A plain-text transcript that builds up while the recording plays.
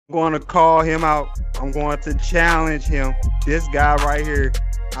going to call him out. I'm going to challenge him. This guy right here.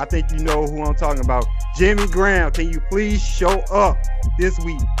 I think you know who I'm talking about. Jimmy Graham, can you please show up this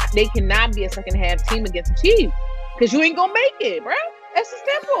week? They cannot be a second half team against the Chiefs because you ain't gonna make it, bro. That's just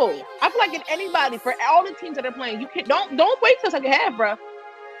simple. I feel like in anybody, for all the teams that are playing, you can't don't wait till second half, bro.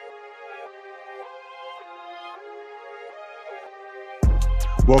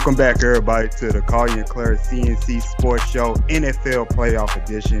 Welcome back, everybody, to the Collier and Claire CNC Sports Show NFL Playoff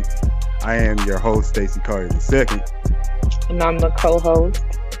Edition. I am your host, Stacey Collier II. And I'm the co-host,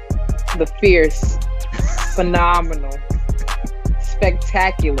 the fierce, phenomenal,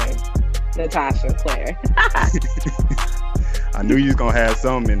 spectacular Natasha Claire. I knew you was going to have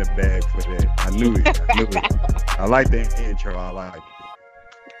something in the bag for that. I knew it. I like the intro. I like it.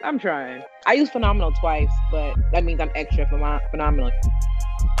 I'm trying. I use phenomenal twice, but that means I'm extra phenomenal.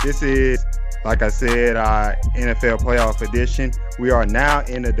 This is, like I said, our NFL Playoff Edition. We are now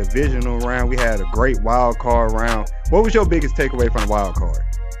in the Divisional Round. We had a great wild card round. What was your biggest takeaway from the wild card?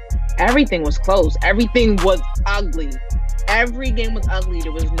 Everything was close. Everything was ugly. Every game was ugly.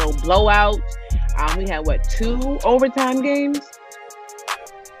 There was no blowouts. We had, 2 overtime games?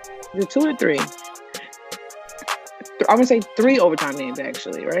 Is it 2 or 3? I'm going to say 3 overtime games,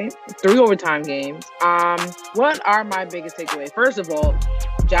 actually, right? 3 overtime games. What are my biggest takeaways? First of all,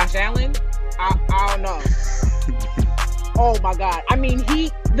 Josh Allen, I don't know. Oh, my God. I mean,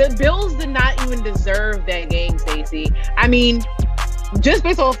 the Bills did not even deserve that game, Stacey. I mean, just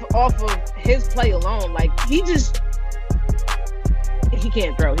based off of his play alone, he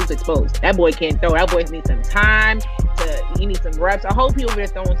can't throw. He's exposed. That boy can't throw. That boy needs some time. He needs some reps. I hope he's over there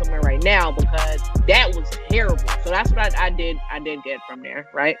throwing somewhere right now because that was terrible. So that's what I did get from there,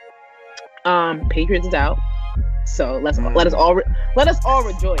 right? Patriots is out. So let us all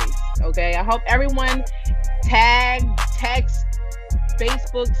rejoice. Okay. I hope everyone tag, text,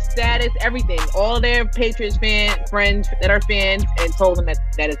 Facebook status, everything, all their Patriots friends that are fans, and told them that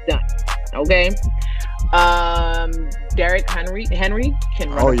it's done. Okay. Derrick Henry can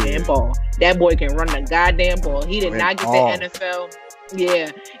run the damn ball. That boy can run the goddamn ball. He did not get the NFL. Yeah,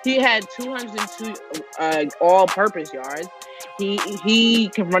 he had 202 all-purpose yards. He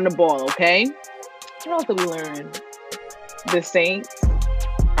can run the ball. Okay. What else did we learn? The Saints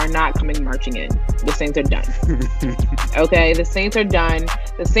are not coming marching in. The Saints are done. Okay, the Saints are done.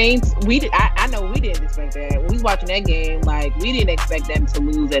 The Saints, I know we didn't expect that. When we was watching that game, we didn't expect them to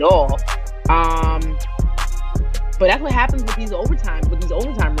lose at all. But that's what happens with these overtime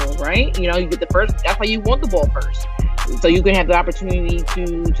rules, right? You know, you get the first. That's why you want the ball first, so you can have the opportunity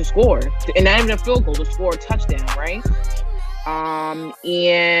to score, and not even a field goal, to score a touchdown, right?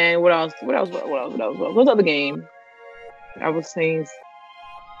 And what else? What's the other game? I was saying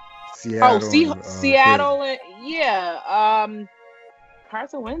Seattle. Seattle.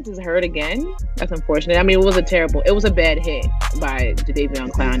 Carson Wentz is hurt again. That's unfortunate. I mean, it was a bad hit by Jadeveon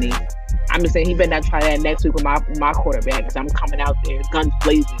Clowney. I'm just saying he better not try that next week with my quarterback because I'm coming out there guns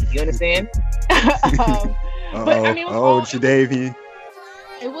blazing. You understand? But I mean, Jadeveon.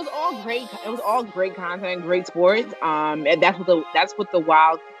 It was all great. It was all great content, great sports. And that's what the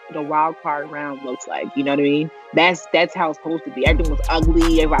wild card round looks like. You know what I mean? That's how it's supposed to be. Everything was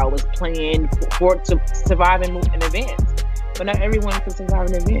ugly. Everybody was playing for to survive and move in advance. But not everyone can survive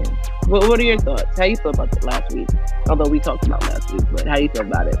in advance. What are your thoughts? How you feel about it last week? Although we talked about last week, but how you feel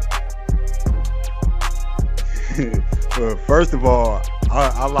about it? Well, first of all,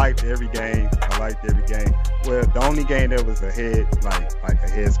 I liked every game. Well, the only game that was a head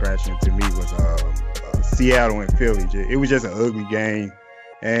scratching to me was Seattle and Philly. It was just an ugly game,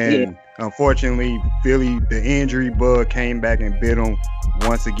 and unfortunately, Philly, the injury bug came back and bit them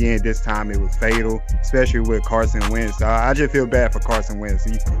once again. This time it was fatal, especially with Carson Wentz. I just feel bad for Carson Wentz.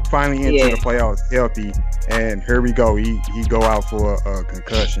 He finally entered the playoffs healthy, and here we go. He go out for a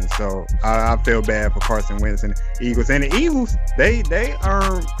concussion. So I feel bad for Carson Wentz and the Eagles. And the Eagles, they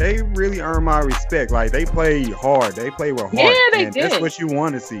really earn my respect. They play hard. They play with heart. Yeah, they did. That's what you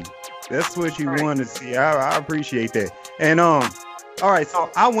want to see. I appreciate that. And all right,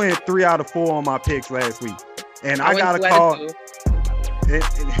 so I went 3 out of 4 on my picks last week, and I got to call.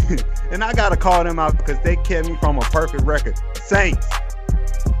 And I gotta call them out because they kept me from a perfect record. Saints,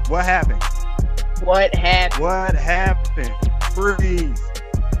 what happened? Freeze.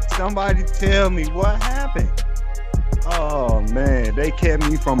 Somebody tell me what happened. Oh man, they kept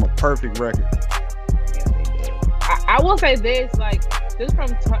me from a perfect record. Yeah, they did. I will say this, just from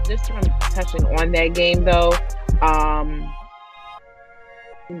touching on that game though,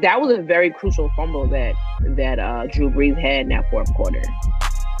 that was a very crucial fumble that Drew Brees had in that fourth quarter.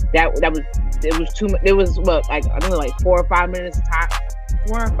 It was too much. It was I think 4 or 5 minutes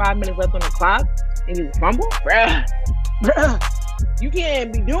 4 or 5 minutes left on the clock and you fumble? Bruh. You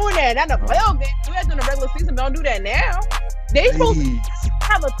can't be doing that. Not in a playoff game. You guys in the regular season. Don't do that now. They supposed to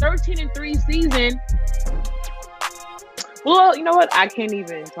have a 13-3 season. Well, you know what? I can't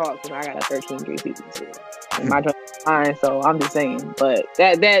even talk because I got a 13-3 season. My job is fine, so I'm just saying. But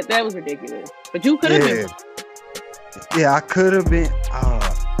that was ridiculous. But you could have been. Yeah, I could have been.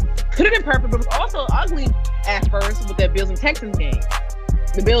 Could have been perfect, but it was also ugly at first with that Bills and Texans game.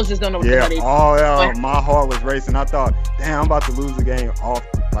 The Bills just don't know what Yeah, my heart was racing. I thought, damn, I'm about to lose the game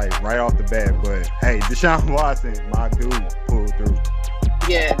right off the bat. But hey, Deshaun Watson, my dude, pulled through.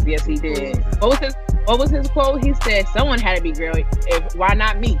 Yes, he did. What was his quote? He said, "Someone had to be great. Why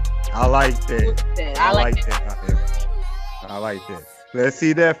not me?" I like that. I like that. Let's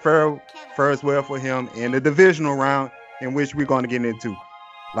see that first well for him in the divisional round, in which we're going to get into.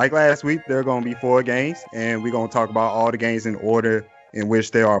 Like last week, there are going to be 4 games, and we're going to talk about all the games in order in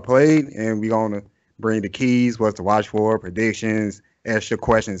which they are played, and we're going to bring the keys, what to watch for, predictions, extra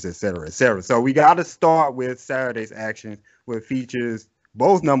questions, etc., etc. So we got to start with Saturday's action, which features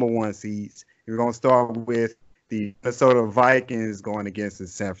both number 1 seeds. We're going to start with the Minnesota Vikings going against the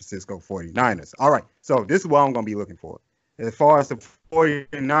San Francisco 49ers. All right, so this is what I'm going to be looking for. As far as the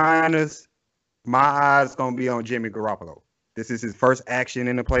 49ers, my eyes going to be on Jimmy Garoppolo. This is his first action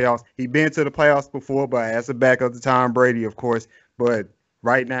in the playoffs. He's been to the playoffs before, but as a backup to Tom Brady, of course. But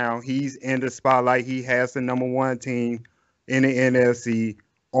right now, he's in the spotlight. He has the number 1 team in the NFC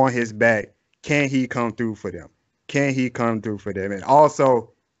on his back. Can he come through for them? And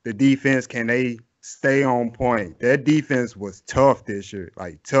also, the defense, can they stay on point? Their defense was tough this year,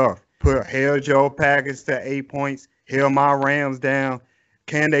 tough. Held Joe Packers to 8 points, held my Rams down.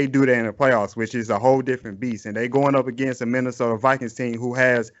 Can they do that in the playoffs, which is a whole different beast? And they're going up against a Minnesota Vikings team who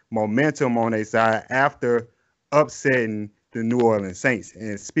has momentum on their side after upsetting the New Orleans Saints.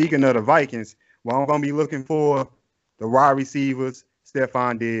 And speaking of the Vikings, what I'm going to be looking for, the wide receivers,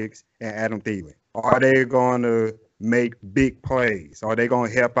 Stephon Diggs and Adam Thielen. Are they going to make big plays? Are they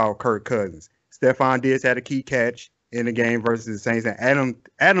going to help out Kirk Cousins? Stephon Diggs had a key catch in the game versus the Saints, and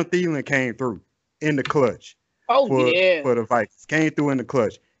Adam Thielen came through in the clutch. For the Vikings. Came through in the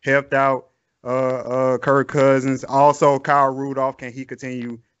clutch. Helped out Kirk Cousins. Also, Kyle Rudolph. Can he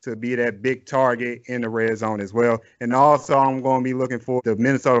continue to be that big target in the red zone as well? And also, I'm going to be looking for the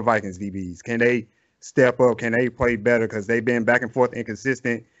Minnesota Vikings DBs. Can they step up? Can they play better? Because they've been back and forth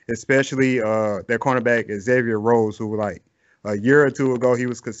inconsistent, especially their cornerback Xavier Rhodes, who a year or two ago, he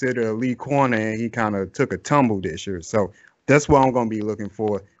was considered a lead corner, and he kind of took a tumble this year. So that's what I'm going to be looking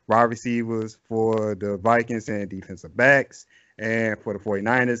for. Wide receivers for the Vikings and defensive backs. And for the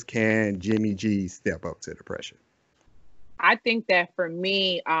 49ers, can Jimmy G step up to the pressure? I think that for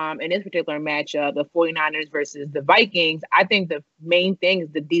me, in this particular matchup, the 49ers versus the Vikings, I think the main thing is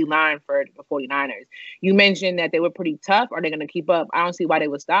the D-line for the 49ers. You mentioned that they were pretty tough. Are they going to keep up? I don't see why they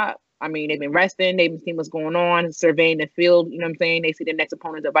would stop. I mean, they've been resting. They've been seeing what's going on, surveying the field. You know what I'm saying? They see the next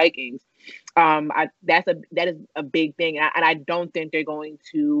opponent, the Vikings. That is a big thing. And I don't think they're going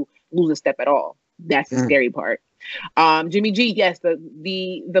to lose a step at all. That's the scary part. Jimmy G, yes,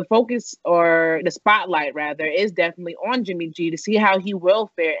 the focus, or the spotlight rather, is definitely on Jimmy G to see how he will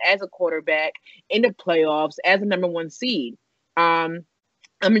fare as a quarterback in the playoffs as a number 1 seed. I'm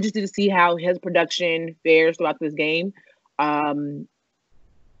interested to see how his production fares throughout this game.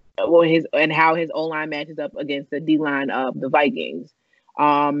 How his O-line matches up against the D-line of the Vikings.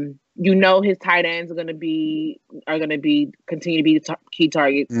 His tight ends are going to be continue to be the key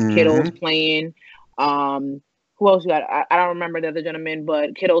targets. Mm-hmm. Kittle's playing. Who else you got? I don't remember the other gentleman,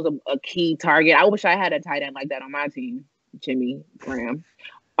 but Kittle's a key target. I wish I had a tight end like that on my team, Jimmy Graham.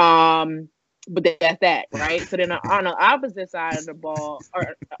 But that's that, right? So then on the opposite side of the ball,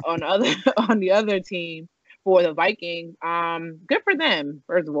 or on the other team, for the Vikings, good for them,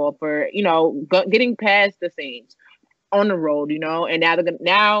 first of all, for getting past the Saints on the road, and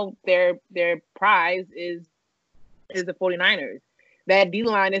now their prize is the 49ers. That D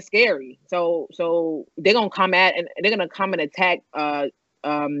line is scary, so they're gonna come and attack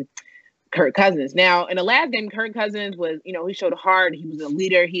Kirk Cousins. Now, in the last game, Kirk Cousins was, he showed heart. He was a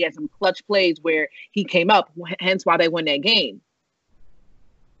leader. He had some clutch plays where he came up, hence why they won that game.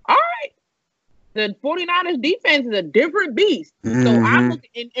 All right. The 49ers defense is a different beast. Mm-hmm. So I'm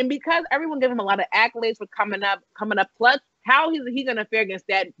looking, and because everyone gave him a lot of accolades for coming up clutch, how is he going to fare against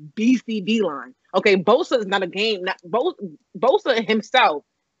that BC D line? Okay, Bosa is not a game. Bosa himself,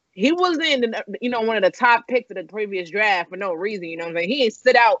 he wasn't one of the top picks of the previous draft for no reason. You know what I'm saying? He ain't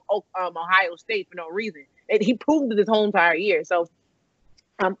sit out Ohio State for no reason. He proved it this whole entire year. So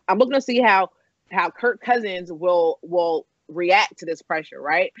I'm looking to see how Kirk Cousins will react to this pressure,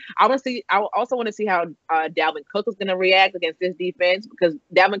 right? I also want to see how Dalvin Cook is going to react against this defense, because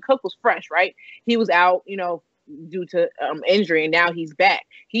Dalvin Cook was fresh, right? He was out, due to injury, and now he's back.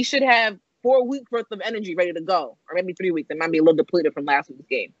 He should have 4 weeks worth of energy ready to go, or maybe 3 weeks. It might be a little depleted from last week's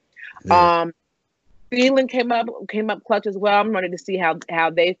game. Yeah. Thielen came up clutch as well. I'm ready to see how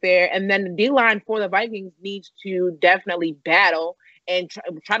they fare. And then the D-line for the Vikings needs to definitely battle and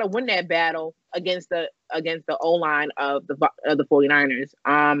try to win that battle against the O-line of the 49ers.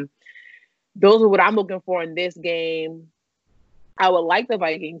 Those are what I'm looking for in this game. I would like the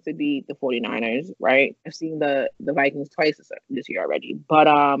Vikings to beat the 49ers, right? I've seen the Vikings twice this year already. But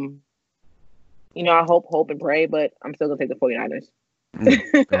I hope and pray, but I'm still gonna take the 49ers.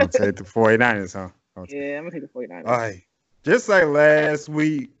 Gonna take the 49ers, huh? Yeah, I'm gonna take the 49ers. All right. Just like last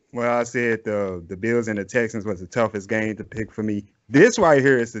week, when I said the Bills and the Texans was the toughest game to pick for me, this right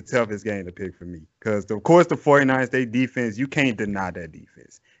here is the toughest game to pick for me. Because, of course, the 49ers, they defense, you can't deny that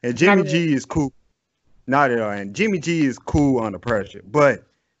defense. And Jimmy G is cool. Not at all. And Jimmy G is cool under pressure. But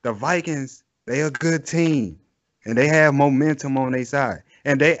the Vikings, they a good team. And they have momentum on their side.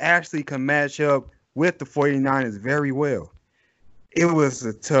 And they actually can match up with the 49ers very well. It was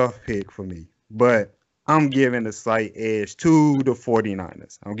a tough pick for me. But I'm giving a slight edge to the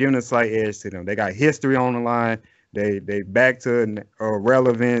 49ers. I'm giving a slight edge to them. They got history on the line. They back to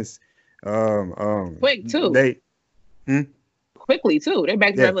relevance. Quick too. Quickly too. They're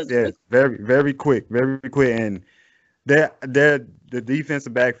back to relevance. Yes, very, very quick, and the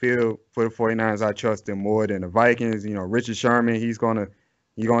defensive backfield for the 49ers, I trust them more than the Vikings. Richard Sherman, he's gonna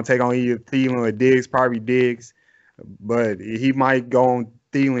take on either Thielen or Diggs, probably Diggs, but he might go on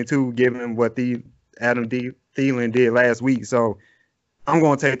Thielen too, given what Adam Thielen did last week. So I'm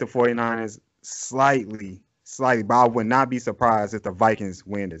going to take the 49ers slightly, but I would not be surprised if the Vikings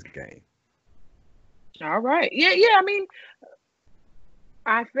win this game. All right. Yeah. I mean,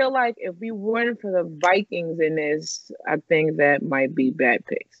 I feel like if we weren't for the Vikings in this, I think that might be bad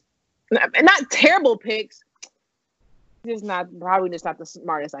picks. Not terrible picks. Probably just not the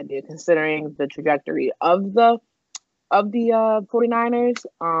smartest idea, considering the trajectory of the 49ers.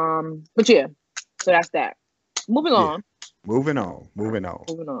 But yeah, so that's that. Moving on.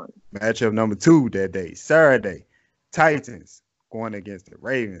 Matchup number 2 that day, Saturday. Titans going against the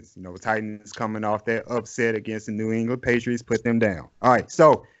Ravens. Titans coming off that upset against the New England Patriots, put them down. All right,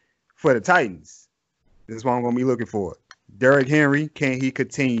 so for the Titans, this is what I'm going to be looking for. Derrick Henry, can he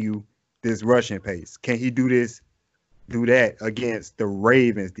continue this rushing pace? Can he do that against the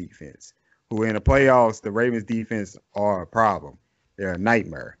Ravens defense, who in the playoffs, the Ravens defense are a problem. They're a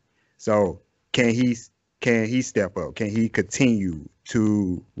nightmare. So can he step up? Can he continue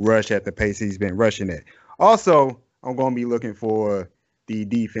to rush at the pace he's been rushing at? Also, I'm going to be looking for the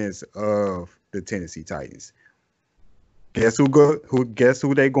defense of the Tennessee Titans. Guess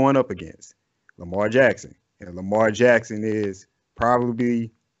who they going up against? Lamar Jackson. And Lamar Jackson is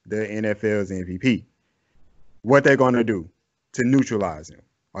probably the NFL's MVP. What they're going to do to neutralize him?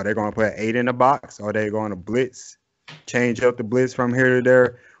 Are they going to put 8 in the box? Are they going to blitz, change up the blitz from here to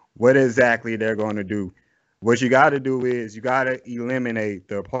there? What exactly they're going to do? What you got to do is you got to eliminate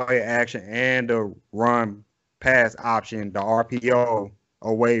the play action and the run pass option, the RPO,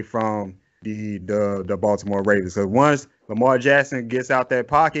 away from the Baltimore Ravens. So once Lamar Jackson gets out that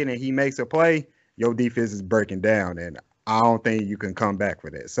pocket and he makes a play, your defense is breaking down, and I don't think you can come back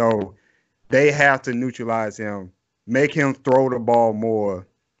for that. So they have to neutralize him, make him throw the ball more,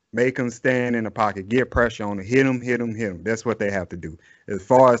 make him stand in the pocket, get pressure on him, hit him. That's what they have to do. As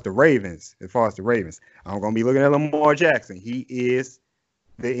far as the Ravens, I'm going to be looking at Lamar Jackson. He is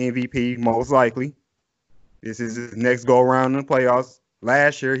the MVP, most likely. This is his next go-around in the playoffs.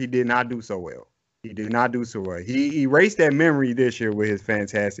 Last year, he did not do so well. He erased that memory this year with his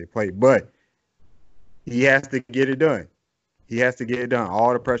fantastic play, but he has to get it done.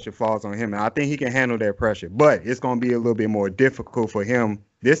 All the pressure falls on him, and I think he can handle that pressure. But it's going to be a little bit more difficult for him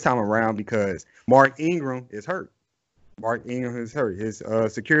this time around because Mark Ingram is hurt. His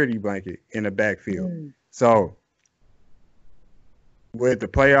security blanket in the backfield. So with the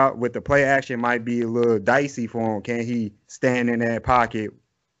play action might be a little dicey for him. Can he stand in that pocket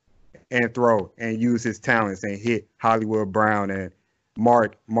and throw and use his talents and hit Hollywood Brown and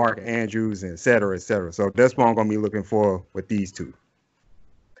Mark Andrews, et cetera, et cetera. So that's what I'm going to be looking for with these two.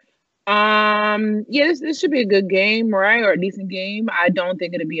 This should be a good game, right? Or a decent game. I don't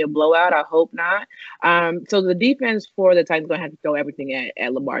think it'll be a blowout. I hope not. So the defense for the Titans going to have to throw everything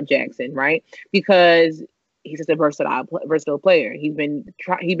at Lamar Jackson, right? Because he's just a versatile player. He's been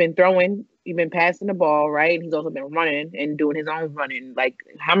throwing, he's been passing the ball, right? And he's also been running and doing his own running. Like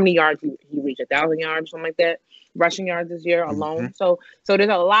how many yards he reached? 1,000 yards, something like that. rushing yards this year alone. Mm-hmm. So there's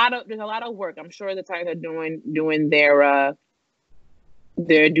a lot of work. I'm sure the Titans are doing their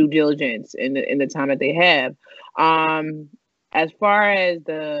due diligence in the time that they have. As far as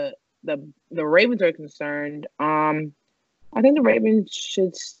the Ravens are concerned, I think the Ravens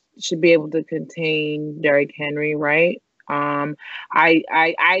should be able to contain Derrick Henry, right? I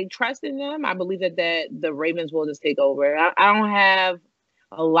trust in them. I believe that the Ravens will just take over. I don't have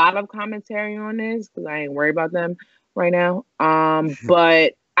a lot of commentary on this because I ain't worried about them right now.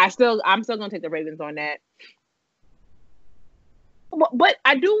 But I'm still gonna take the Ravens on that. But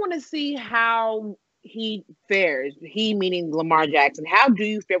I do want to see how he fares. He meaning Lamar Jackson. How do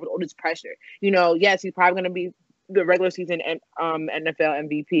you fare with all this pressure? Yes, he's probably gonna be the regular season and NFL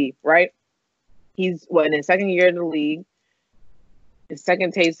MVP, right? He's in his second year in the league, his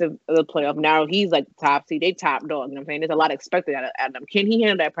second taste of the playoff. Now he's like the top seed, they top dog. You know what I'm saying? There's a lot expected out of him. Can he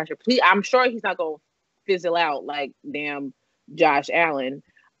handle that pressure? Please, I'm sure he's not gonna fizzle out like damn Josh Allen.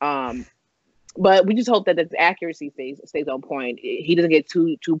 But we just hope that the accuracy stays on point. He doesn't get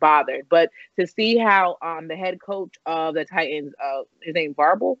too bothered. But to see how the head coach of the Titans, his name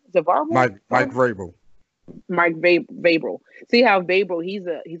Vrabel, is it Vrabel? Mike Vrabel. Mike Vrabel. See how Vrabel, he's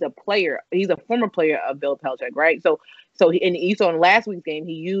a player. He's a former player of Bill Belichick, right? So you saw in last week's game,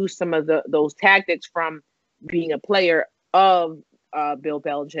 he used some of those tactics from being a player of Bill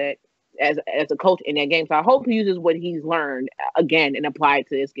Belichick as a coach in that game. So I hope he uses what he's learned again and apply it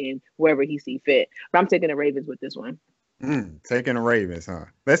to this game wherever he sees fit. But I'm taking the Ravens with this one. Taking the Ravens, huh?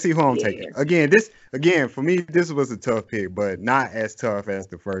 Let's see who I'm taking. Again, for me, this was a tough pick, but not as tough as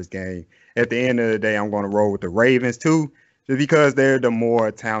the first game. At the end of the day, I'm going to roll with the Ravens too, just because they're the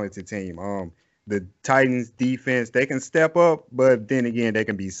more talented team. The Titans defense, they can step up, but then again, they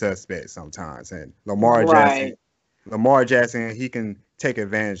can be suspect sometimes. And Lamar Jackson, he can take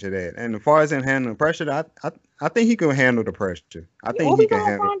advantage of that. And as far as him handling pressure, I think he can handle the pressure. I think he can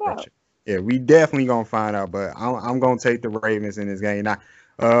handle the pressure. Yeah, we definitely gonna find out, but I'm gonna take the Ravens in this game. Now,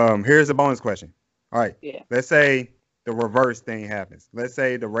 here's a bonus question. All right, Let's say the reverse thing happens. Let's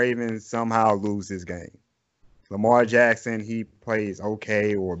say the Ravens somehow lose this game. Lamar Jackson, he plays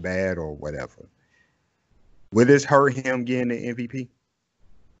okay or bad or whatever. Would this hurt him getting the MVP?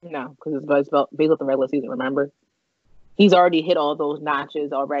 No, because it's based off the regular season. Remember, he's already hit all those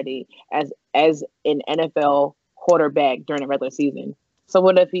notches already as an NFL quarterback during the regular season. So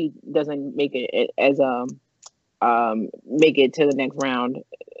what if he doesn't make it make it to the next round,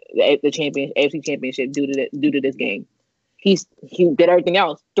 the AFC Championship due to this game? He did everything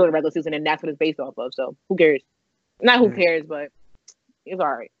else during the regular season, and that's what it's based off of. So who cares? Not who cares, but it's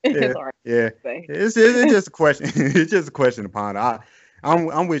all right. It's all right. Yeah, it's just a question. It's just a question upon it.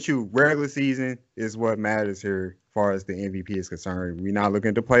 I'm with you. Regular season is what matters here, as far as the MVP is concerned. We're not looking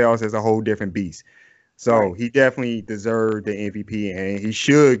at the playoffs as a whole different beast. So he definitely deserved the MVP, and he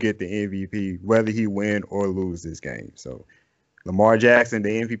should get the MVP whether he win or lose this game. So Lamar Jackson,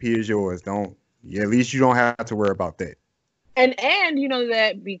 the MVP is yours. At least you don't have to worry about that. And you know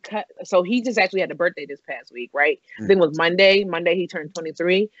that because he just actually had a birthday this past week, right? I think it was Monday. Monday he turned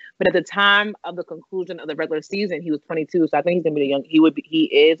 23, but at the time of the conclusion of the regular season, he was 22. So I think he's gonna be he will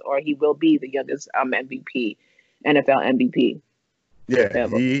be the youngest MVP, NFL MVP. Yeah,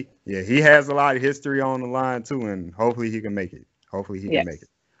 he has a lot of history on the line too, and hopefully he can make it. Hopefully he can make it.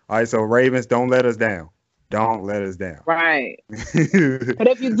 All right, so Ravens, don't let us down. Don't let us down. Right. But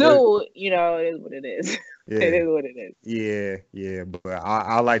if you do, it is what it is. Yeah. It is what it is. Yeah. But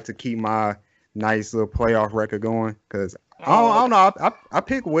I like to keep my nice little playoff record going because I don't know. I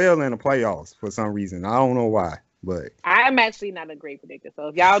pick well in the playoffs for some reason. I don't know why. But I'm actually not a great predictor. So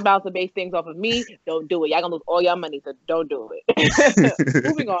if y'all about to base things off of me, don't do it. Y'all gonna lose all your money, so don't do it.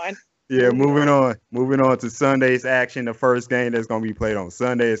 Moving on. Yeah, moving on to Sunday's action. The first game that's gonna be played on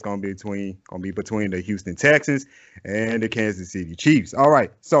Sunday is gonna be between the Houston Texans and the Kansas City Chiefs. All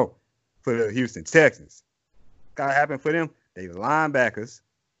right, so for the Houston Texans, gotta happen for them. They linebackers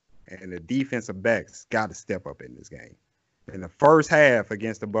and the defensive backs got to step up in this game. In the first half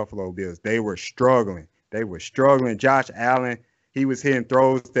against the Buffalo Bills, they were struggling. Josh Allen, he was hitting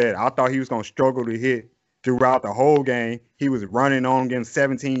throws that I thought he was going to struggle to hit throughout the whole game. He was running on getting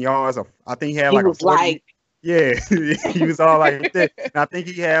 17 yards. I think he had like a 40. Yeah, he was all like that. And I think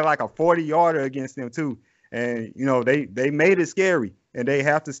he had like a 40-yarder against them too. And, they made it scary. And they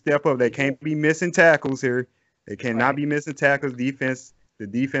have to step up. They can't be missing tackles here. They cannot be missing tackles. The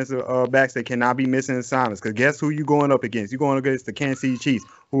defensive backs, they cannot be missing assignments. Because guess who you're going up against? You're going against the Kansas City Chiefs,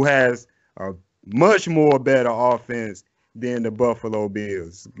 who has a much more better offense than the Buffalo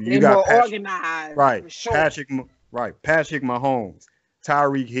Bills. You got more organized. Right. Sure. Patrick Mahomes,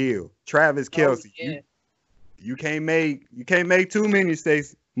 Tyreek Hill, Travis Kelce. You can't make too many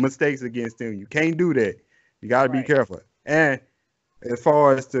mistakes against them. You can't do that. You got to be careful. And as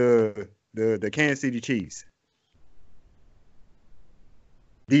far as the Kansas City Chiefs,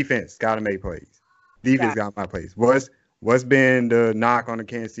 defense got to make plays. Defense got to make plays. What's been the knock on the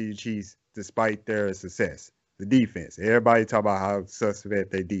Kansas City Chiefs despite their success? The defense. Everybody talk about how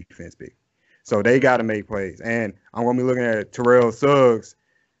suspect their defense be. So they got to make plays. And I'm going to be looking at Terrell Suggs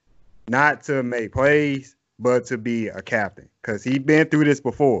not to make plays, but to be a captain because he's been through this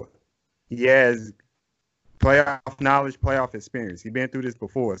before. He has playoff knowledge, playoff experience. He's been through this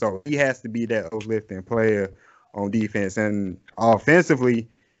before. So he has to be that uplifting player on defense. And offensively,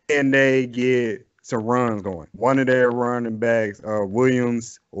 can they get some runs going? One of their running backs,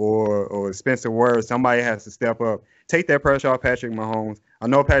 Williams or Spencer Ware, somebody has to step up, take that pressure off Patrick Mahomes. I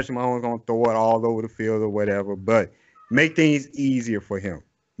know Patrick Mahomes going to throw it all over the field or whatever, but make things easier for him.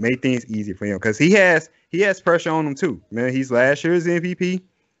 Make things easier for him because he has pressure on him too. Man, he's last year's MVP.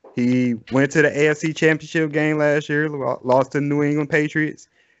 He went to the AFC Championship game last year, lost to the New England Patriots.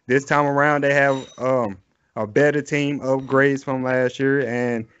 This time around, they have a better team, upgrades from last year,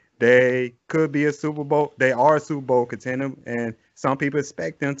 and they could be a Super Bowl. They are a Super Bowl contender, and some people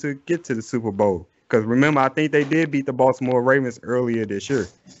expect them to get to the Super Bowl. Because remember, I think they did beat the Baltimore Ravens earlier this year.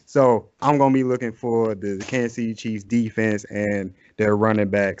 So I'm going to be looking for the Kansas City Chiefs defense and their running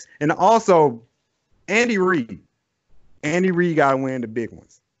backs. And also, Andy Reid. Andy Reid got to win the big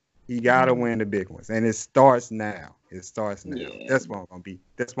ones. He got to win the big ones. And it starts now. It starts now. Yeah. That's what I'm going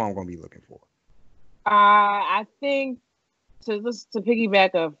to be looking for. I think to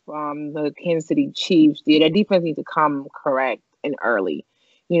piggyback of the Kansas City Chiefs, their defense needs to come correct and early.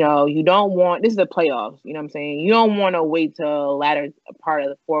 You know, you don't want – this is the playoffs, you know what I'm saying? You don't want to wait till latter part of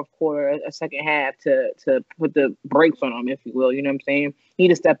the fourth quarter, a second half to put the brakes on them, if you will, you know what I'm saying? You need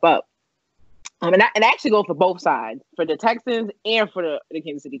to step up. And actually go for both sides, for the Texans and for the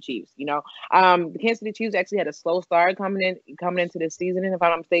Kansas City Chiefs, you know? The Kansas City Chiefs actually had a slow start coming into this season, and if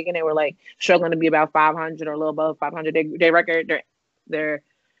I'm not mistaken, they were, like, struggling to be about 500 or a little above 500. Their record, their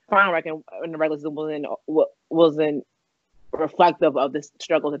final record in the regular season wasn't reflective of the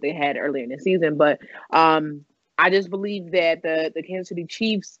struggles that they had earlier in the season. But I just believe that the Kansas City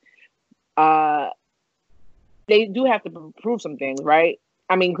Chiefs, they do have to prove some things, right?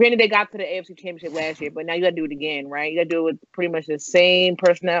 I mean, granted, they got to the AFC Championship last year, but now you got to do it again, right? You got to do it with pretty much the same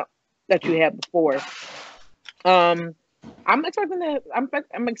personnel that you had before. I'm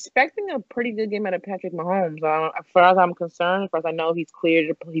expecting a pretty good game out of Patrick Mahomes. As far as I'm concerned, as far as I know, he's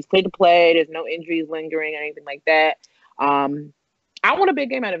cleared to play. There's no injuries lingering or anything like that. I want a big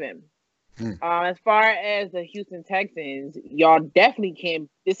game out of him. As far as the Houston Texans, y'all definitely can't.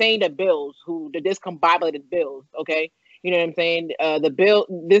 This ain't the Bills, the discombobulated Bills, okay? You know what I'm saying?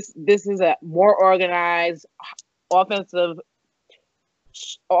 This is a more organized offensive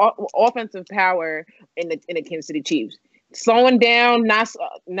power in the Kansas City Chiefs. Slowing down,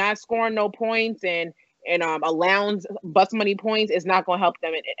 not scoring no points, and allowing bust money points is not going to help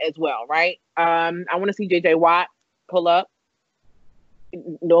them as well, right? I want to see J.J. Watt pull up.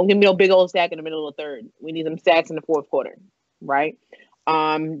 Don't give me no big old stack in the middle of the third. We need some sacks in the fourth quarter, right?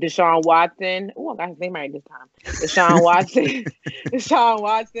 Deshaun Watson. Oh, I got his name right this time. Deshaun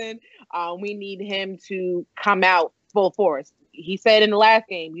Watson. We need him to come out full force. He said in the last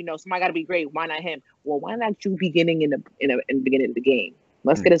game, you know, somebody got to be great. Why not him? Well, why not you beginning in the beginning of the game?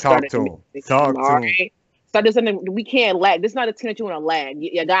 Let's get it started. Talk to him. So we can't lag. This is not a team that you want to lag.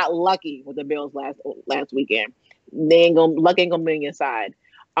 You got lucky with the Bills last weekend. Luck ain't gonna be on your side.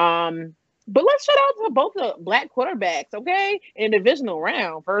 But let's shout out to both the black quarterbacks, okay? In the divisional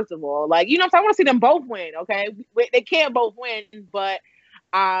round, first of all. Like, you know, so I want to see them both win, okay? They can't both win, but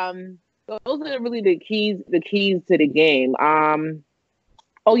those are really the keys to the game.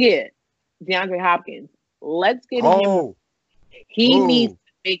 Oh yeah, DeAndre Hopkins. Let's get him. He needs to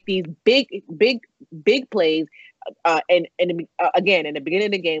make these big plays. And again, in the beginning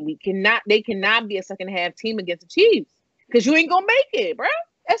of the game, they cannot be a second half team against the Chiefs because you ain't gonna make it, bro.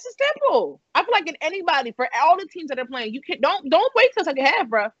 That's just simple. I feel like for all the teams that are playing, you don't wait till second half,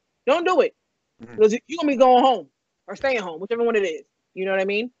 bro. Don't do it because you're gonna be going home or staying home, whichever one it is. You know what I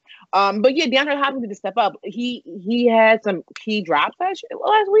mean? But yeah, DeAndre Hopkins did step up. He had some key drops last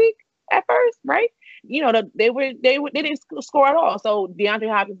week at first, right? You know, they didn't score at all. So DeAndre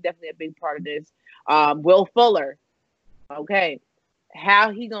Hopkins is definitely a big part of this. Will Fuller, okay.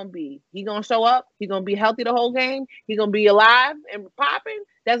 How he gonna be? He gonna show up? He gonna be healthy the whole game? He gonna be alive and popping?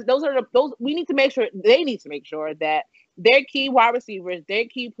 Those we need to make sure. They need to make sure that their key wide receivers, their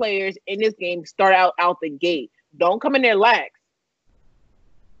key players in this game start out the gate. Don't come in there lax.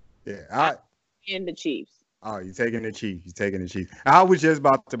 Yeah, in the Chiefs. Oh, you taking the Chiefs. You taking the Chiefs. I was just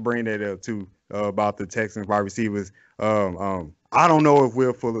about to bring that up too, about the Texans wide receivers. I don't know if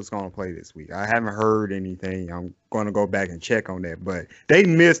Will Fuller's going to play this week. I haven't heard anything. I'm going to go back and check on that. But they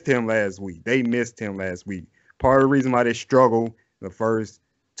missed him last week. Part of the reason why they struggled the first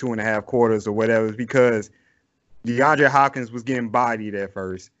 2.5 quarters or whatever is because DeAndre Hopkins was getting bodied at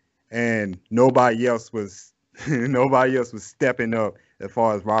first, and nobody else was stepping up as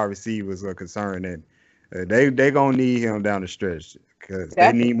far as wide receivers are concerned. And they gonna need him down the stretch because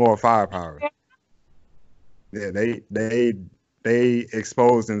they need more firepower. Yeah, they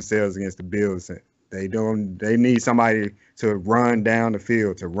expose themselves against the Bills. They need somebody to run down the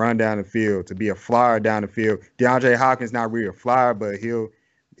field, to be a flyer down the field. DeAndre Hopkins not really a flyer, but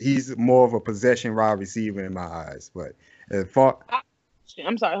he's more of a possession wide receiver in my eyes. But as far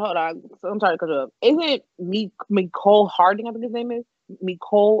I'm sorry, hold on. I'm sorry to cut you up. Isn't Mecole Harding, I think his name is?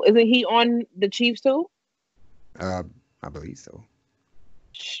 Mecole, isn't he on the Chiefs too? I believe so.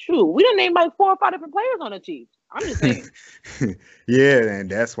 Shoot, we done named like 4 or 5 different players on the Chiefs. I'm just saying. Yeah, and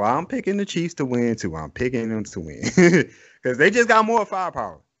that's why I'm picking the Chiefs to win too. I'm picking them to win because they just got more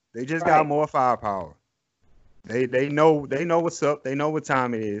firepower. They know what's up. They know what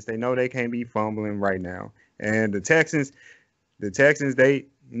time it is. They know they can't be fumbling right now. And the Texans, they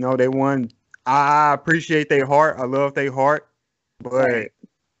won. I appreciate their heart. I love their heart, but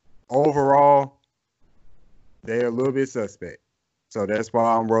overall, they're a little bit suspect. So that's why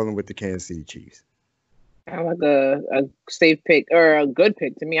I'm rolling with the Kansas City Chiefs. Sound like a safe pick or a good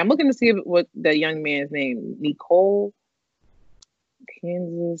pick to me. I'm looking to see what the young man's name, Mecole,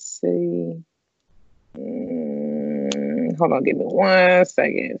 Kansas City. Hold on, give me 1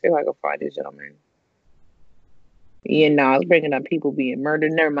 second. See if I can find this gentleman. Yeah, no, I was bringing up people being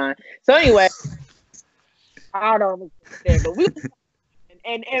murdered. Never mind. So anyway, I don't know there, but we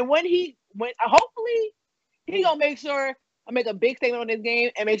and when hopefully he gonna make sure I make a big statement on this game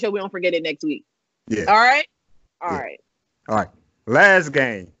and make sure we don't forget it next week. Yeah. All right. All right. Last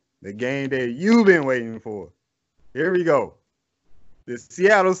game, the game that you've been waiting for. Here we go. The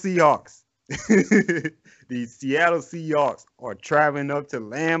Seattle Seahawks. The Seattle Seahawks are traveling up to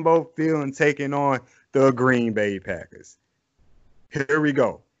Lambeau Field and taking on the Green Bay Packers. Here we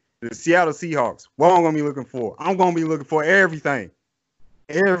go. The Seattle Seahawks. What I'm going to be looking for? I'm going to be looking for everything.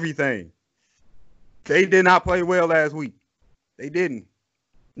 Everything. They did not play well last week. They didn't.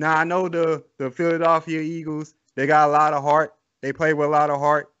 Now, I know the Philadelphia Eagles, they got a lot of heart. They play with a lot of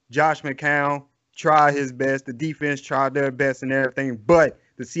heart. Josh McCown tried his best. The defense tried their best and everything. But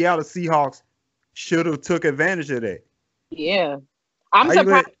the Seattle Seahawks should have took advantage of that. Yeah. I'm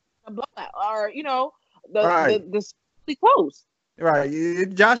surprised the blowout or, the close. Right.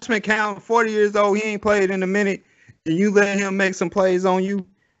 Josh McCown, 40 years old, he ain't played in a minute. And you let him make some plays on you.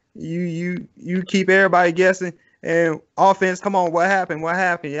 You keep everybody guessing. And offense, come on, what happened?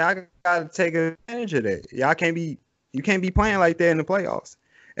 Y'all gotta take advantage of that. You can't be playing like that in the playoffs.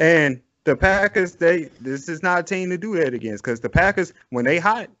 And the Packers, this is not a team to do that against because the Packers, when they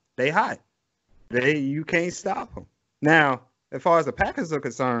hot. You can't stop them. Now, as far as the Packers are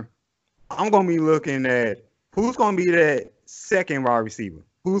concerned, I'm gonna be looking at who's gonna be that second wide receiver.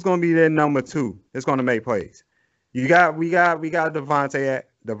 Who's gonna be that number 2 that's gonna make plays? We got Devontae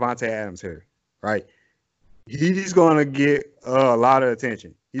Adams here, right? He's going to get a lot of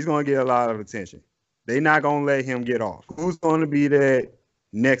attention. They're not going to let him get off. Who's going to be that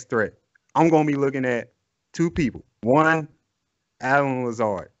next threat? I'm going to be looking at 2 people. One, Allen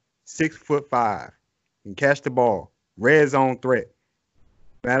Lazard, 6'5", can catch the ball, red zone threat.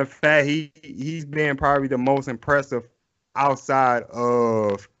 Matter of fact, he's been probably the most impressive outside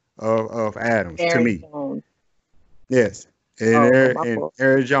of Adams to me. Yes, and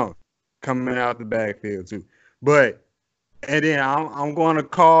Aaron Jones coming out the backfield too. And then I'm going to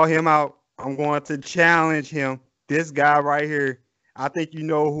call him out. I'm going to challenge him. This guy right here, I think you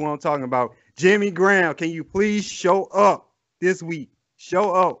know who I'm talking about. Jimmy Graham, can you please show up this week?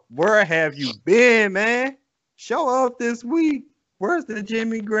 Show up. Where have you been, man? Show up this week. Where's the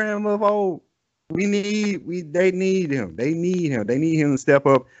Jimmy Graham of old? They need him. They need him to step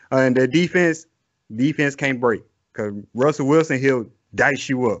up. And the defense can't break because Russell Wilson, he'll dice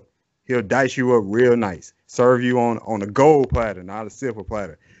you up. He'll dice you up real nice. Serve you on a gold platter, not a silver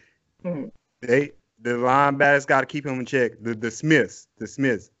platter. Mm-hmm. The linebackers got to keep him in check. The Smiths,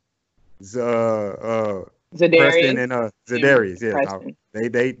 Zadarius. Preston and Zadarius. Yeah,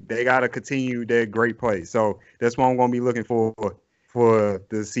 they got to continue their great play. So that's what I'm going to be looking for the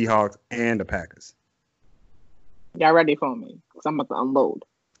Seahawks and the Packers. Y'all ready for me? Because I'm about to unload.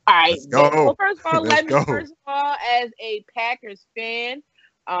 All right. Let's go. Well, first of all, as a Packers fan,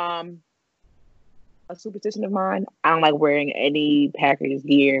 a superstition of mine. I don't like wearing any Packers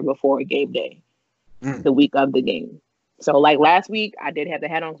gear before game day, the week of the game. So like last week, I did have the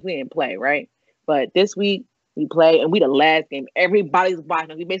hat on because we didn't play, right? But this week we play, and we the last game. Everybody's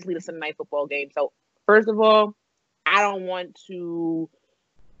watching. We basically the Sunday night football game. So first of all, I don't want to.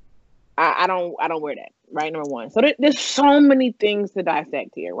 I don't wear that, right? Number one. So there's so many things to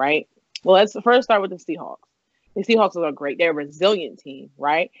dissect here, right? Well, let's first start with the Seahawks. The Seahawks are great. They're a resilient team,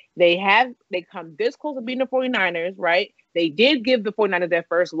 right? They come this close to beating the 49ers, right? They did give the 49ers their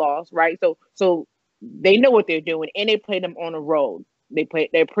first loss, right? So they know what they're doing, and they played them on the road.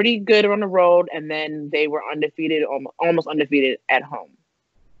 They're pretty good on the road, and then they were undefeated, almost undefeated at home.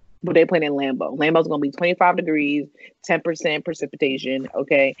 But they played in Lambeau. Lambeau's going to be 25 degrees, 10% precipitation,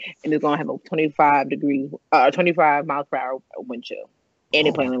 okay? And it's going to have a 25 miles per hour wind chill. And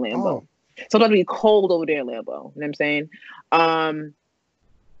they're playing in Lambeau. So it's going to be cold over there in Lambeau. You know what I'm saying?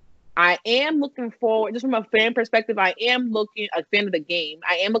 I am looking forward, just from a fan perspective, a fan of the game.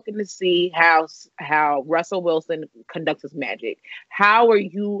 I am looking to see how Russell Wilson conducts his magic. How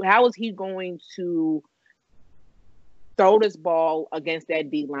is he going to throw this ball against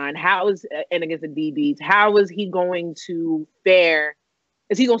that D line? And against the DBs? How is he going to fare?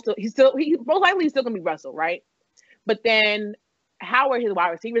 Is he going to he most likely he's still going to be Russell, right? But then how are his wide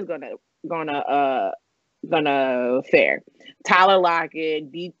receivers gonna fare? Tyler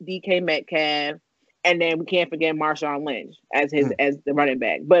Lockett, DK Metcalf, and then we can't forget Marshawn Lynch as the running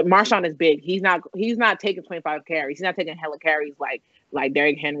back. But Marshawn is big. He's not taking 25 carries. He's not taking hella carries like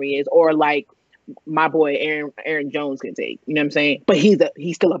Derrick Henry is, or like my boy Aaron Jones can take. You know what I'm saying? But he's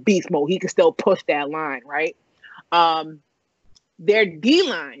still a beast mode. He can still push that line, right? Their D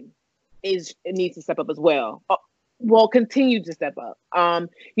line needs to step up as well. Continue to step up.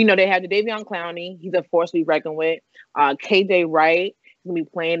 They have the Davion Clowney. He's a force to be reckoned with. KJ Wright is going to be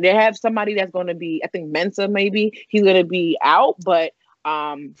playing. They have somebody that's going to be, I think Mensa maybe. He's going to be out, but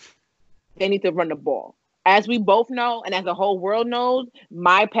they need to run the ball. As we both know, and as the whole world knows,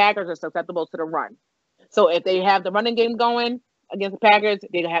 my Packers are susceptible to the run. So if they have the running game going against the Packers,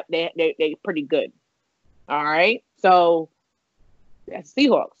 they're pretty good. All right? So that's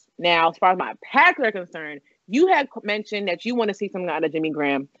Seahawks. Now, as far as my Packers are concerned, you had mentioned that you want to see something out of Jimmy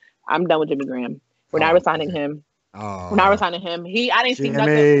Graham. I'm done with Jimmy Graham. We're not resigning him. We're not resigning him. I didn't see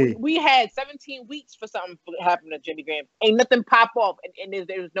nothing. We had 17 weeks for something to happen to Jimmy Graham. Ain't nothing pop off, and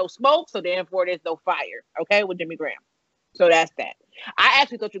there's no smoke, so therefore there's no fire. Okay, with Jimmy Graham. So that's that. I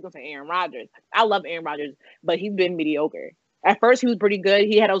actually thought you were going to say Aaron Rodgers. I love Aaron Rodgers, but he's been mediocre. At first, he was pretty good.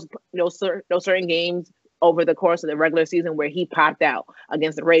 He had those certain games over the course of the regular season where he popped out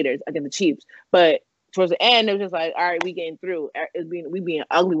against the Raiders, against the Chiefs. But towards the end, it was just like, all right, we getting through. We being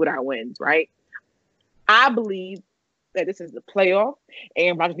ugly with our wins, right? I believe that this is the playoff.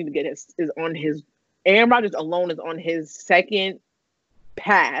 Aaron Rodgers needs to get Aaron Rodgers alone is on his second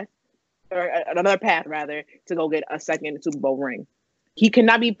path, or another path rather, to go get a second Super Bowl ring. He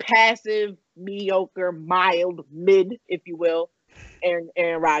cannot be passive, mediocre, mild, mid, if you will,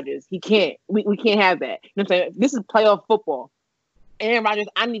 Aaron Rodgers. He can't. We can't have that. You know what I'm saying? This is playoff football. Aaron Rodgers,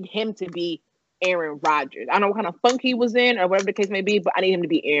 I need him to be Aaron Rodgers. I don't know what kind of funk he was in or whatever the case may be, but I need him to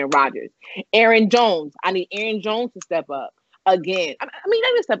be Aaron Rodgers. Aaron Jones, I need Aaron Jones to step up again. I mean,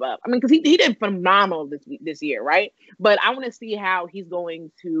 not even step up. I mean, because he did phenomenal this year, right? But I want to see how he's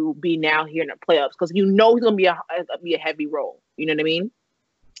going to be now here in the playoffs, because he's going to be a heavy role. You know what I mean?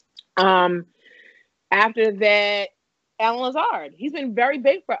 After that, Alan Lazard. He's been very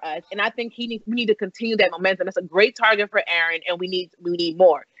big for us, and I think we need to continue that momentum. That's a great target for Aaron, and we need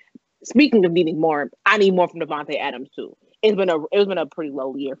more. Speaking of needing more, I need more from Devontae Adams too. It's been a pretty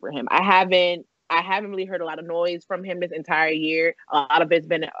low year for him. I haven't really heard a lot of noise from him this entire year. A lot of it's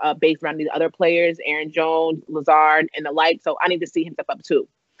been based around these other players, Aaron Jones, Lazard, and the like. So I need to see him step up too.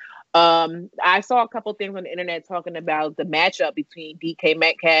 I saw a couple things on the internet talking about the matchup between DK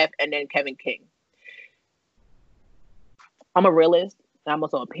Metcalf and then Kevin King. I'm a realist. I'm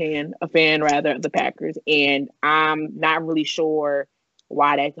also a fan of the Packers, and I'm not really sure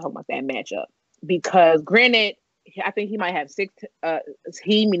why that's talking about that matchup. Because granted, I think he might have six.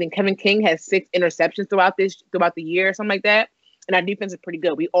 Meaning Kevin King, has 6 interceptions throughout the year, or something like that. And our defense is pretty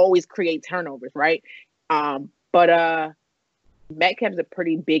good. We always create turnovers, right? But Metcalf's a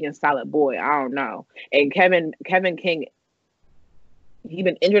pretty big and solid boy. I don't know. And Kevin King, he's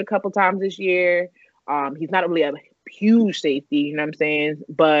been injured a couple times this year. He's not really a huge safety, you know what I'm saying?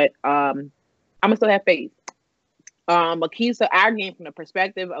 But I'm gonna still have faith. A key to our game from the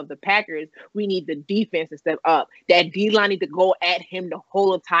perspective of the Packers, we need the defense to step up. That D-line needs to go at him the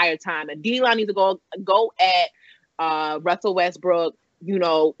whole entire time. The D-line needs to go at Russell Westbrook,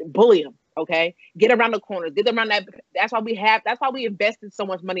 bully him. Okay, get around the corners, get around that. That's why we invested so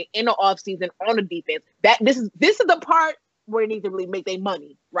much money in the offseason on the defense. This is the part where they need to really make their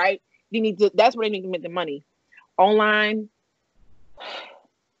money, right? That's where they need to make the money. Online,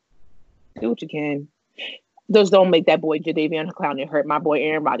 do what you can. Just don't make that boy Jadeveon Clowney hurt my boy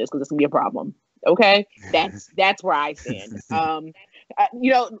Aaron Rodgers, because it's gonna be a problem. Okay, that's where I stand. The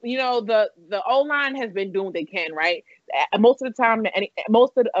O-line has been doing what they can, right? Most of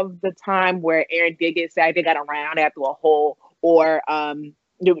the time where Aaron did get sacked, they got around after a hole, or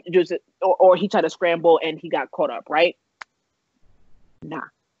he tried to scramble and he got caught up, right? Nah,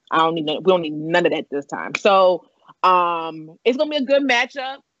 we don't need none of that this time. So it's gonna be a good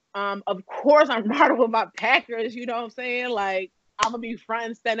matchup. Of course, I'm riding with my Packers. You know what I'm saying? Like, I'm gonna be front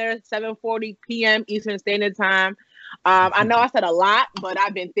and center, 7:40 p.m. Eastern Standard Time. I know I said a lot, but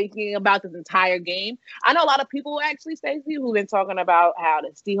I've been thinking about this entire game. I know a lot of people, actually, Stacey, who've been talking about how the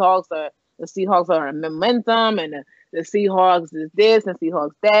Seahawks are in momentum, and the Seahawks is this and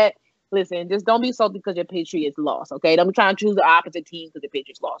Seahawks that. Listen, just don't be salty because your Patriots lost, okay? Don't be trying to choose the opposite team because the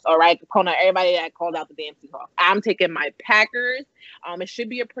Patriots lost, all right? Everybody that called out the damn Seahawks. I'm taking my Packers. It should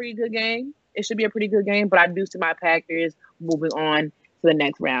be a pretty good game. But I do see my Packers moving on to the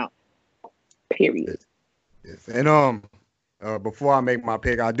next round, period. Yes. And before I make my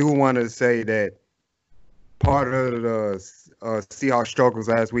pick, I do want to say that part of the Seahawks struggles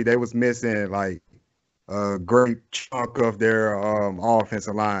last week, they was missing, like, a great chunk of their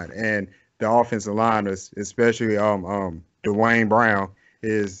offensive line, and the offensive line, especially Dwayne Brown,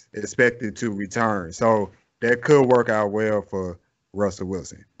 is expected to return. So that could work out well for Russell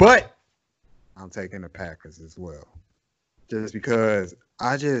Wilson. But I'm taking the Packers as well, just because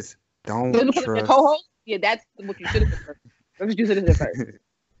I just don't trust. Co-host? Yeah, that's what you should have said first. That's what you should have said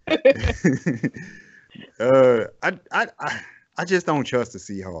first. I just don't trust the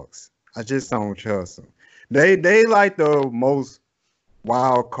Seahawks. I just don't trust them. They like the most they're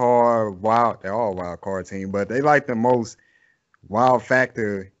all wild card team, but they like the most wild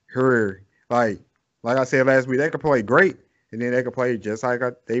factor here. Like I said last week, they could play great, and then they could play just like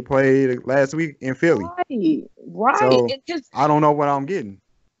they played last week in Philly. Right. So I don't know what I'm getting.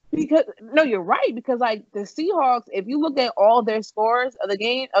 No, you're right, because like the Seahawks, if you look at all their scores of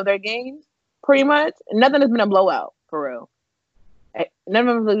their games, pretty much nothing has been a blowout, for real. None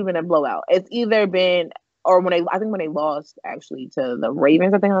of them has been a blowout. It's either been, or when they lost actually to the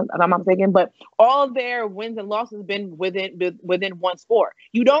Ravens, I think, if I'm not mistaken, but all of their wins and losses have been within one score.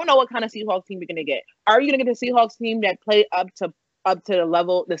 You don't know what kind of Seahawks team you're gonna get. Are you gonna get the Seahawks team that play up to the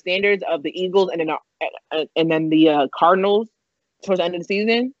level, the standards of the Eagles and then the Cardinals towards the end of the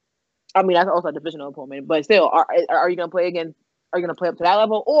season? I mean, that's also a divisional opponent, but still, are you gonna play against? Are you going to play up to that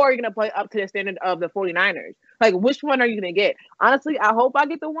level, or are you going to play up to the standard of the 49ers? Like, which one are you going to get? Honestly, I hope I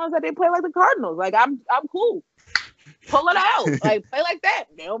get the ones that they play like the Cardinals. Like, I'm cool. Pull it out. Like, play like that.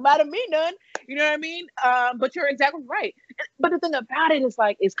 They don't matter me none. You know what I mean? But you're exactly right. But the thing about it is,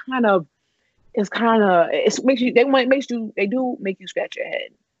 like, they do make you scratch your head,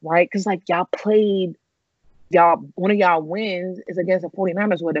 right? Because, like, one of y'all wins is against the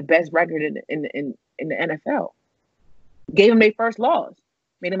 49ers, who are the best record in the NFL. Gave them their first loss,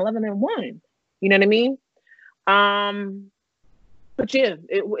 made them 11-1. You know what I mean? But yeah,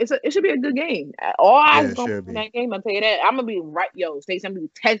 it should be a good game. All eyes going in that game. I'll tell you that. I'm gonna be right, Stacey. I'm gonna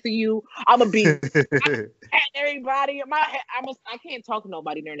be texting you. I'm gonna be at everybody. I can't talk to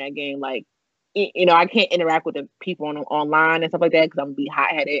nobody during that game. Like, I can't interact with the people online and stuff like that, because I'm gonna be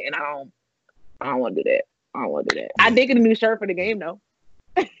hot headed, and I don't want to do that. I did get a new shirt for the game though.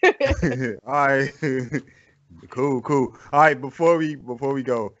 All right. Cool. All right, before we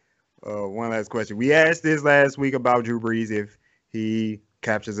go, one last question. We asked this last week about Drew Brees. If he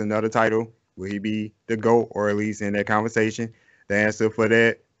captures another title, will he be the GOAT, or at least in that conversation? The answer for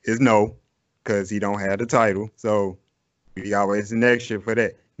that is no, because he don't have the title. So we always the next year for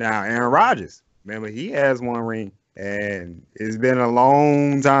that. Now, Aaron Rodgers, remember, he has one ring, and it's been a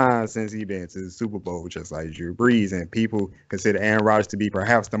long time since he's been to the Super Bowl, just like Drew Brees, and people consider Aaron Rodgers to be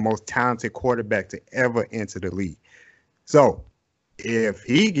perhaps the most talented quarterback to ever enter the league. So, if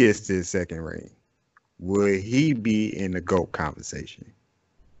he gets his second ring, would he be in the GOAT conversation?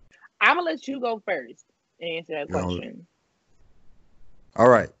 I'm going to let you go first and answer that question. All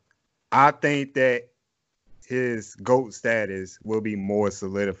right. I think that his GOAT status will be more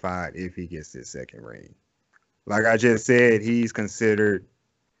solidified if he gets his second ring. Like I just said, he's considered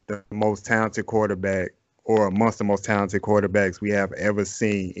the most talented quarterback, or amongst the most talented quarterbacks we have ever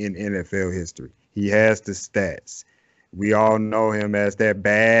seen in NFL history. He has the stats. We all know him as that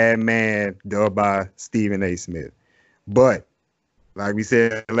bad man dubbed by Stephen A. Smith. But like we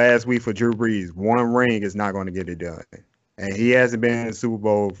said last week for Drew Brees, one ring is not going to get it done. And he hasn't been in the Super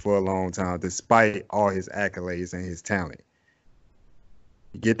Bowl for a long time, despite all his accolades and his talent.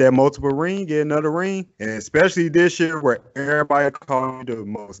 You get that multiple ring, get another ring, and especially this year where everybody calling you the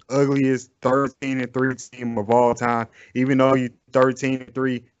most ugliest 13-3 team of all time. Even though you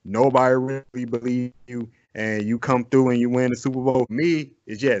 13-3, nobody really believes you, and you come through and you win the Super Bowl. Me,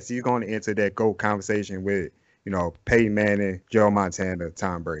 is yes, he's going to enter that GOAT conversation with, Peyton Manning, Joe Montana,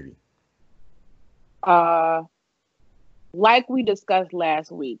 Tom Brady. Like we discussed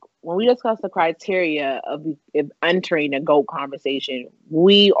last week, when we discussed the criteria of entering a GOAT conversation,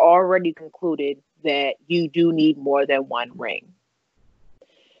 we already concluded that you do need more than one ring.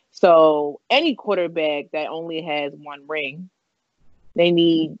 So any quarterback that only has one ring, they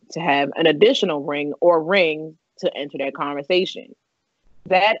need to have an additional ring or rings to enter that conversation.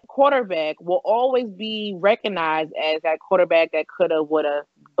 That quarterback will always be recognized as that quarterback that coulda, woulda,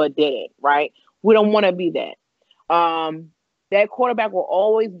 but didn't, right? We don't want to be that. That quarterback will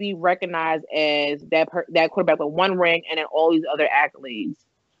always be recognized as that quarterback with one ring and then all these other accolades.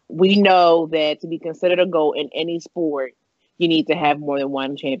 We know that to be considered a GOAT in any sport, you need to have more than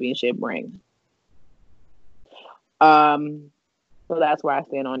one championship ring. So that's where I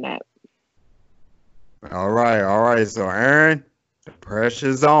stand on that. All right. So Aaron, the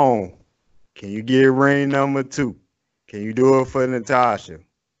pressure's on. Can you get ring number 2? Can you do it for Natasha?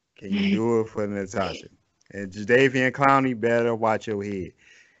 And Jadeveon Clowney better watch your head.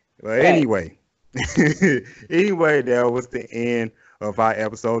 But anyway, that was the end of our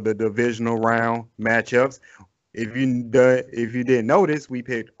episode, the divisional round matchups. If you didn't notice, we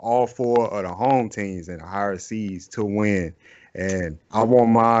picked all 4 of the home teams and the higher seeds to win. And I want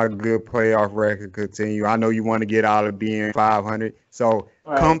my good playoff record to continue. I know you want to get out of being 500. So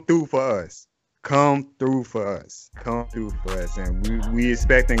come through for us. And we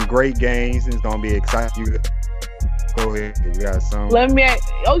expecting great games. It's going to be exciting. Go ahead. You got something? I want to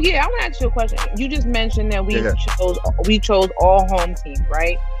ask you a question. You just mentioned that we chose all home teams,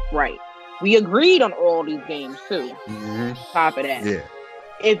 right? Right. We agreed on all these games, too. Mm-hmm. Top of that. Yeah.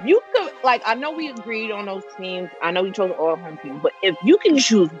 If you could, I know we agreed on those teams. I know we chose all home teams. But if you can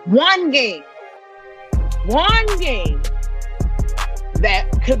choose one game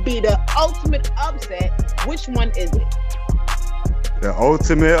that could be the ultimate upset, which one is it? The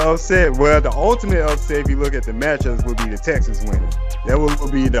ultimate upset? Well, the ultimate upset, if you look at the matchups, would be the Texans winning. That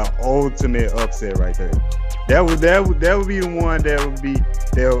would be the ultimate upset right there. That would be the one that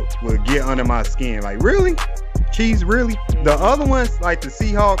would get under my skin. Like, really? Chiefs, really? The other ones, like the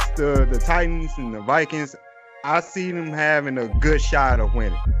Seahawks, the Titans, and the Vikings, I see them having a good shot of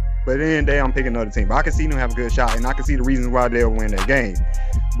winning. But at the end of the day, I'm picking another team. But I can see them have a good shot, and I can see the reasons why they'll win that game.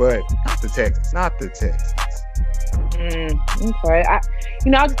 But not the Texans. Okay. I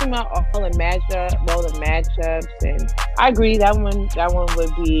was just thinking about all the matchups, and I agree that one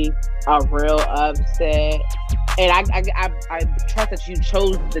would be a real upset. And I trust that you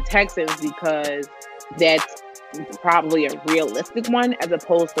chose the Texans because that's probably a realistic one as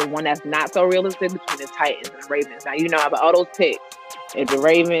opposed to one that's not so realistic between the Titans and the Ravens. Now, about all those picks. If the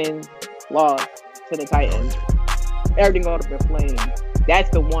Ravens lost to the Titans, everything going up in flames. That's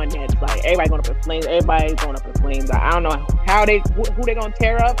the one that's like everybody going up in flames. Everybody's going up in flames. I don't know who they going to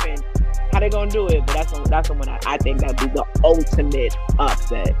tear up and how they going to do it, but that's the one I think that'd be the ultimate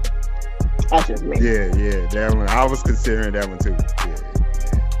upset. That's just me. Yeah, that one. I was considering that one too. Yeah.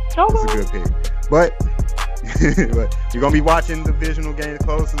 Okay. It's a good pick. But you're gonna be watching the divisional games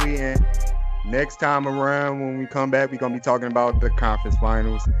closely, and next time around when we come back, we're gonna be talking about the conference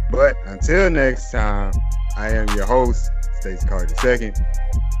finals. But until next time, I am your host, Stacey Carter II.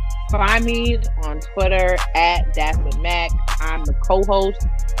 Find me on Twitter @DassWithMac. I'm the co-host,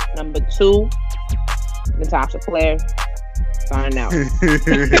 number 2, Natasha Claire. Signing out. Yeah,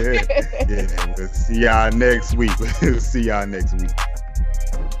 we'll see y'all next week.